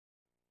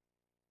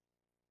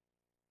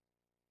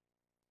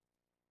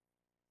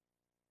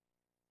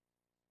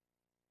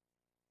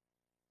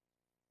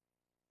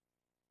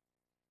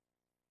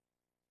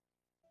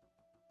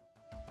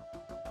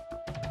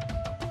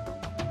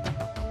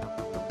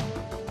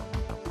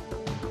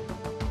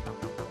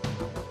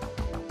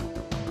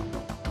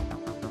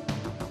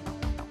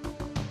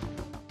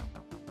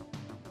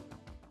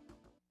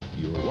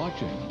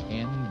watching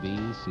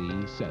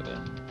NBC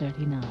 7.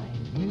 39.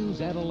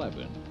 News at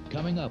 11.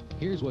 Coming up,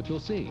 here's what you'll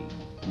see.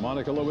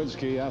 Monica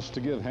Lewinsky asked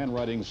to give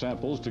handwriting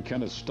samples to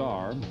Kenneth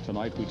Starr.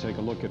 Tonight we take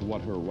a look at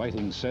what her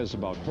writing says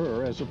about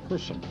her as a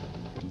person.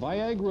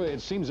 Viagra,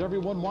 it seems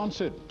everyone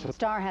wants it.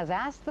 Starr has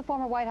asked the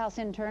former White House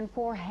intern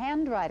for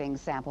handwriting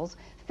samples,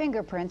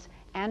 fingerprints,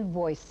 and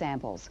voice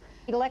samples.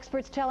 Legal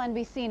experts tell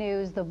NBC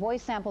News the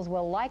voice samples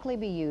will likely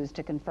be used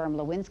to confirm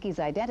Lewinsky's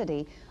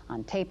identity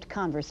on taped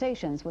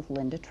conversations with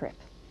Linda Tripp.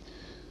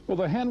 Well,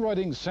 the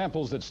handwriting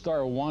samples that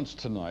Starr wants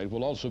tonight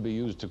will also be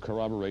used to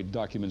corroborate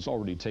documents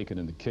already taken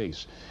in the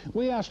case.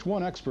 We asked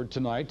one expert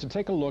tonight to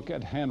take a look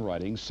at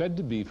handwriting said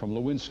to be from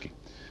Lewinsky.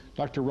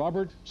 Dr.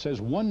 Robert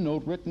says one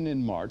note written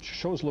in March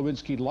shows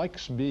Lewinsky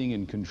likes being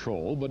in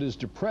control, but is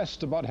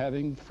depressed about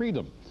having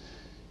freedom.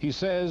 He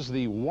says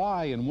the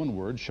Y in one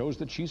word shows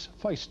that she's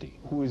feisty.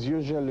 Who is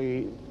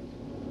usually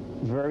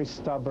very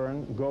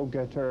stubborn,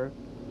 go-getter,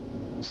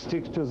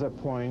 stick to the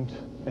point,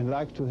 and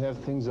like to have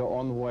things their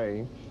own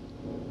way.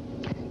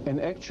 And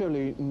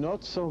actually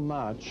not so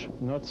much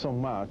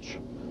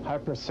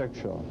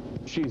hypersexual.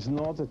 She's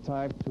not the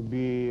type to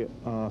be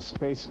a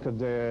space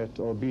cadet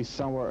or be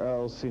somewhere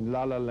else in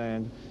La La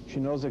Land.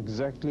 She knows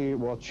exactly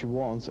what she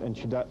wants, and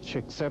she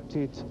accepts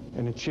it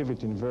and achieves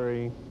it in a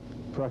very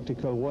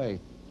practical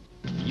way.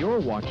 You're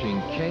watching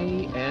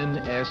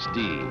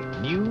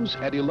KNSD, News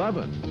at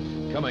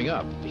 11. Coming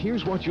up,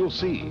 here's what you'll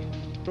see.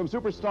 From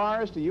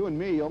superstars to you and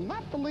me, you'll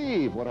not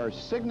believe what our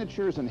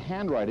signatures and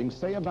handwriting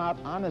say about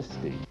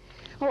honesty.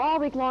 Well,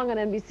 all week long on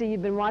NBC,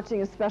 you've been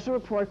watching a special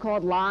report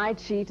called Lie,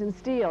 Cheat, and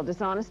Steal,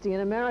 Dishonesty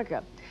in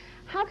America.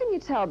 How can you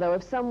tell, though,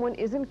 if someone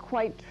isn't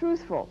quite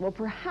truthful? Well,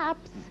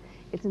 perhaps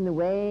it's in the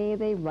way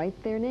they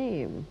write their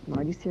name.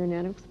 Marty's here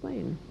now to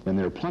explain. And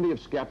there are plenty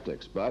of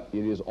skeptics, but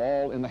it is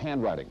all in the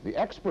handwriting. The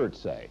experts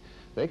say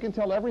they can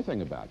tell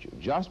everything about you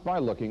just by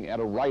looking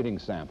at a writing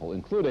sample,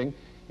 including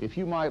if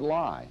you might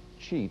lie,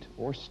 cheat,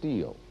 or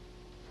steal.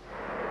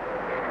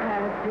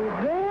 Happy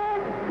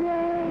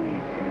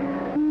birthday,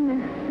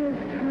 Mr.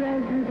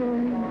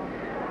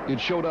 President. It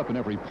showed up in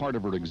every part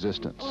of her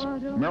existence.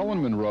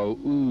 Marilyn Monroe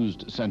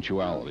oozed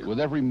sensuality with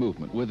every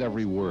movement, with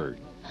every word.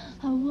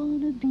 I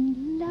wanna be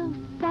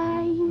loved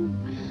by you.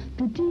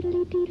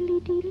 Ba-doodly doodly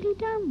doodly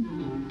dum.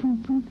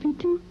 Boop boopy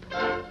doop.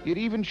 It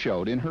even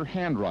showed in her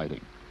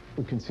handwriting.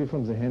 We can see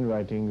from the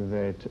handwriting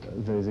that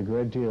there is a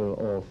great deal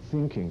of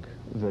thinking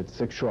that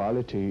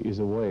sexuality is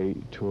a way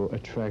to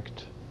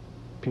attract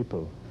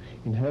people.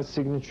 In her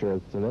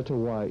signature, the letter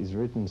Y is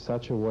written in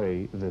such a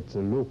way that the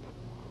loop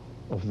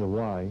of the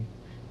Y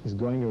is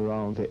going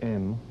around the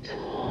M.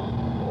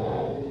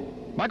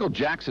 Michael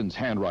Jackson's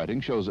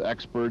handwriting shows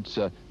experts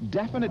a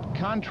definite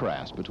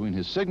contrast between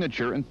his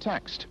signature and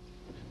text.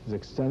 The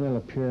external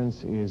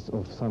appearance is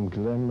of some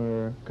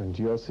glamour,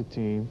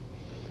 grandiosity,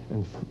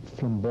 and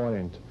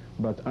flamboyant,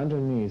 but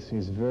underneath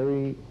he's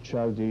very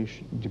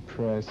childish,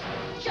 depressed.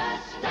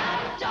 Just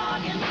stop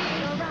dogging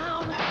me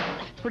around.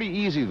 Pretty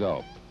easy,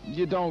 though.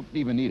 You don't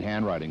even need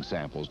handwriting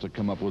samples to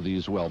come up with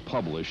these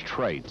well-published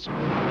traits.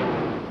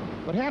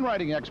 But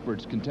handwriting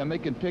experts contend they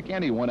can pick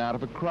anyone out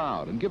of a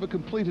crowd and give a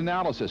complete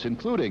analysis,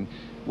 including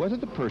whether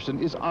the person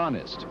is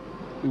honest.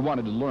 We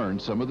wanted to learn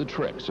some of the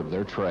tricks of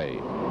their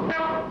trade.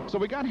 So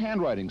we got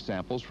handwriting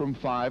samples from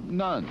 5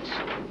 nuns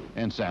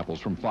and samples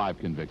from 5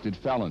 convicted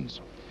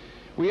felons.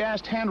 We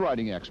asked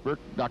handwriting expert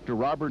Dr.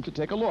 Robby to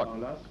take a look.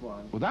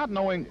 Without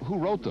knowing who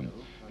wrote them,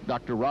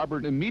 Dr.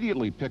 Robby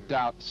immediately picked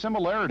out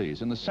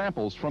similarities in the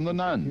samples from the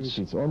nuns.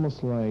 It's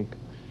almost like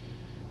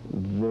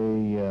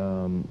they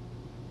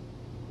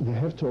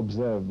have to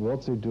observe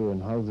what they do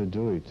and how they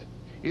do it.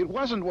 It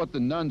wasn't what the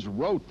nuns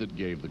wrote that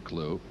gave the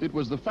clue. It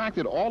was the fact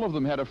that all of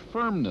them had a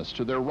firmness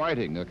to their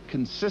writing, a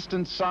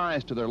consistent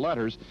size to their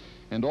letters,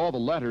 and all the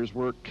letters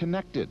were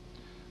connected.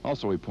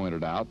 Also, he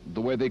pointed out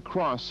the way they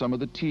crossed some of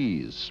the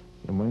T's.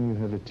 And when you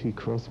have a T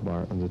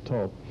crossbar on the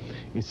top,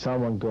 it's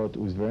someone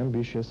who's very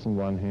ambitious on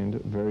one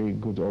hand, very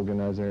good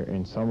organizer,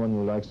 and someone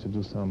who likes to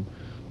do some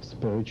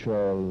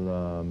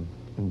spiritual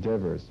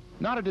endeavors.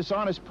 Not a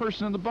dishonest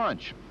person in the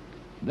bunch.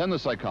 Then the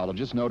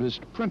psychologist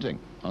noticed printing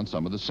on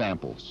some of the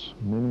samples.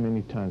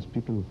 Many times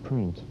people who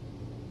print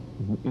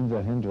in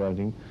their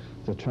handwriting,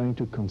 they're trying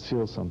to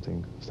conceal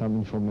something, some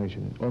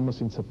information,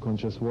 almost in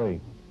subconscious way.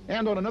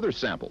 And on another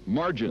sample,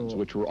 margins,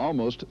 which were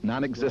almost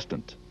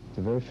non-existent.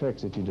 The very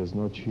fact that he does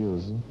not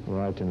use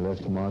right and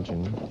left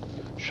margin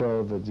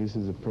show that this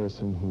is a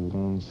person who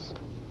wants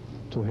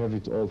to have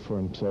it all for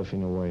himself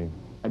in a way.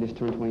 I just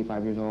turned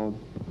 25 years old,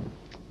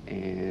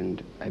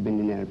 and I've been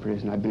in and out of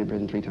prison. I've been in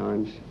prison 3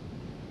 times.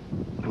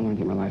 I want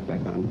to get my life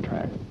back on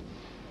track.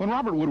 When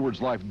Robert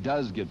Woodward's life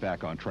does get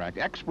back on track,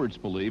 experts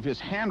believe his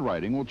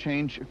handwriting will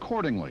change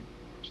accordingly.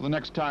 So the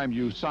next time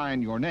you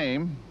sign your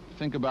name,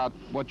 think about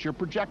what you're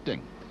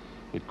projecting.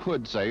 It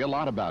could say a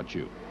lot about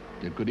you.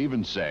 It could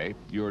even say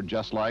you're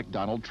just like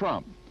Donald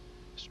Trump.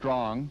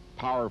 Strong,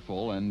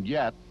 powerful, and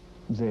yet...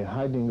 The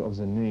hiding of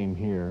the name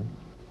here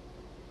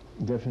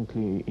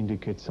definitely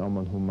indicates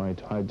someone who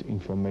might hide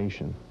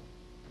information.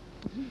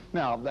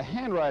 Now, the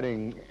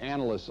handwriting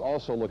analysts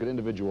also look at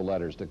individual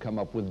letters to come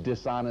up with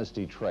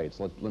dishonesty traits.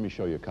 Let me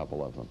show you a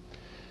couple of them.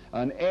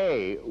 An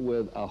A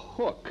with a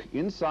hook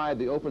inside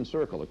the open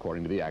circle,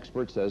 according to the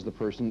expert, says the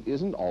person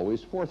isn't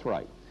always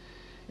forthright.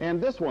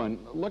 And this one,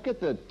 look at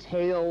the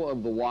tail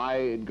of the Y.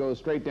 It goes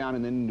straight down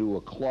and then into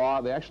a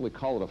claw. They actually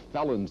call it a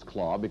felon's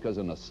claw because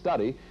in a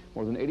study,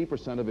 more than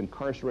 80% of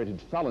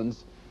incarcerated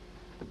felons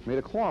made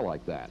a claw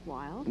like that.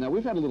 Wild. Now,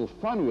 we've had a little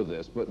fun with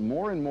this, but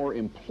more and more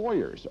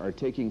employers are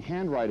taking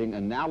handwriting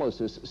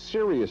analysis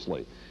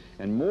seriously.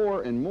 And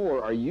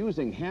more are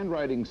using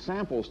handwriting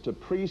samples to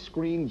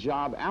pre-screen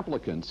job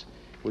applicants,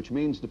 which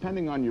means,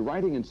 depending on your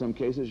writing in some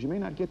cases, you may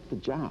not get the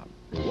job.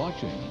 You're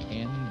watching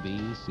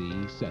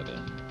NBC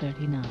 7.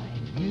 39.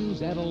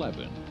 News at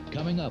 11.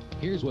 Coming up,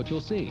 here's what you'll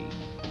see.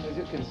 As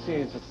you can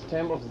see, the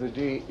stem of the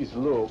D is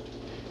looped,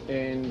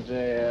 and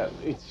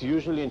it's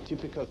usually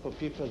typical for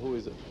people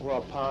who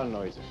are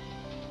paranoid.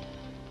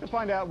 To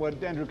find out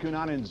what Andrew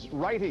Cunanan's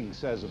writing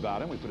says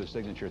about him, we put a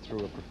signature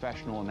through a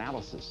professional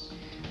analysis.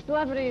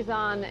 Celebrities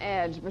on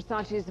edge.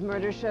 Versace's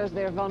murder shows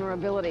their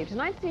vulnerability.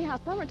 Tonight, see how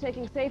some are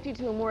taking safety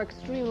to a more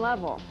extreme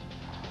level.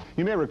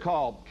 You may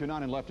recall,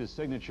 Cunanan left his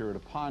signature at a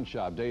pawn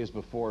shop days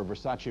before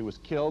Versace was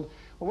killed.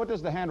 Well, what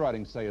does the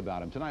handwriting say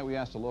about him? Tonight, we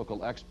asked a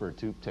local expert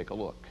to take a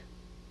look.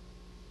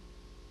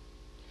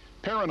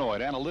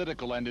 Paranoid,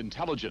 analytical, and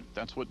intelligent.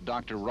 That's what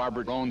Dr.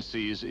 Robert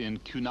sees in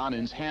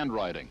Cunanan's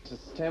handwriting. The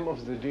stem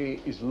of the D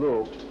is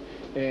looped,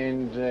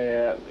 and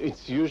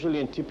it's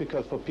usually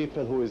typical for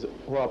people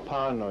who are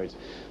paranoid.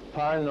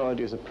 Paranoid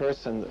is a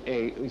person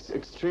is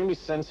extremely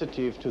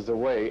sensitive to the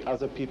way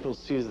other people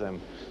see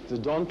them. They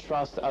don't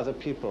trust other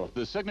people.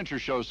 The signature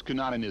shows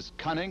Cunanan is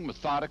cunning,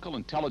 methodical,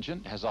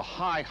 intelligent, has a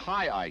high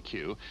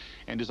IQ,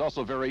 and is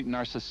also very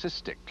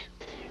narcissistic.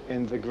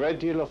 And the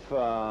great deal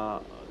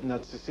of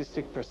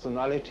narcissistic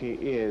personality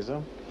is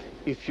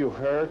if you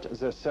hurt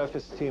their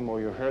self-esteem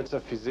or you hurt their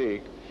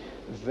physique,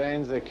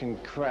 then they can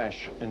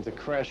crash, and the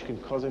crash can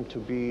cause them to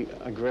be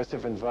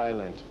aggressive and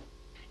violent.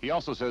 He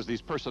also says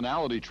these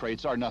personality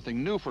traits are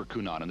nothing new for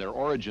Cunanan. Their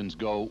origins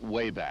go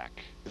way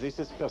back. This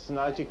is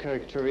personality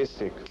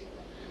characteristic.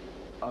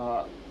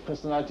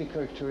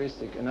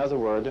 In other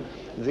words,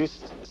 this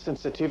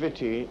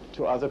sensitivity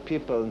to other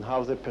people and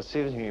how they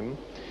perceive him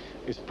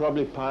is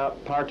probably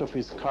part of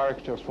his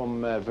character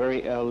from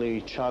very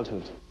early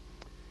childhood.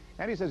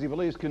 And he says he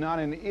believes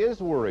Cunanan is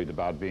worried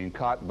about being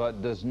caught,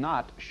 but does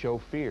not show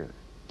fear.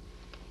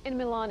 In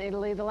Milan,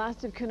 Italy, the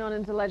last of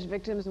Cunanan's alleged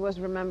victims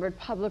was remembered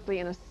publicly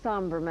in a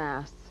somber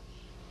mass.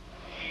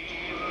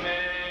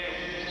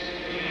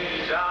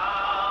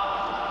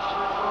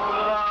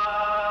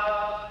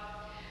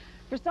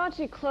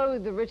 Versace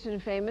clothed the rich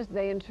and famous.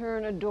 They in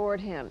turn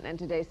adored him. And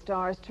today's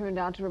stars turned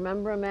out to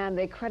remember a man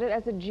they credit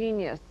as a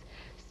genius.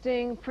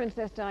 Sting,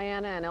 Princess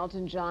Diana, and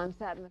Elton John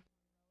sat in the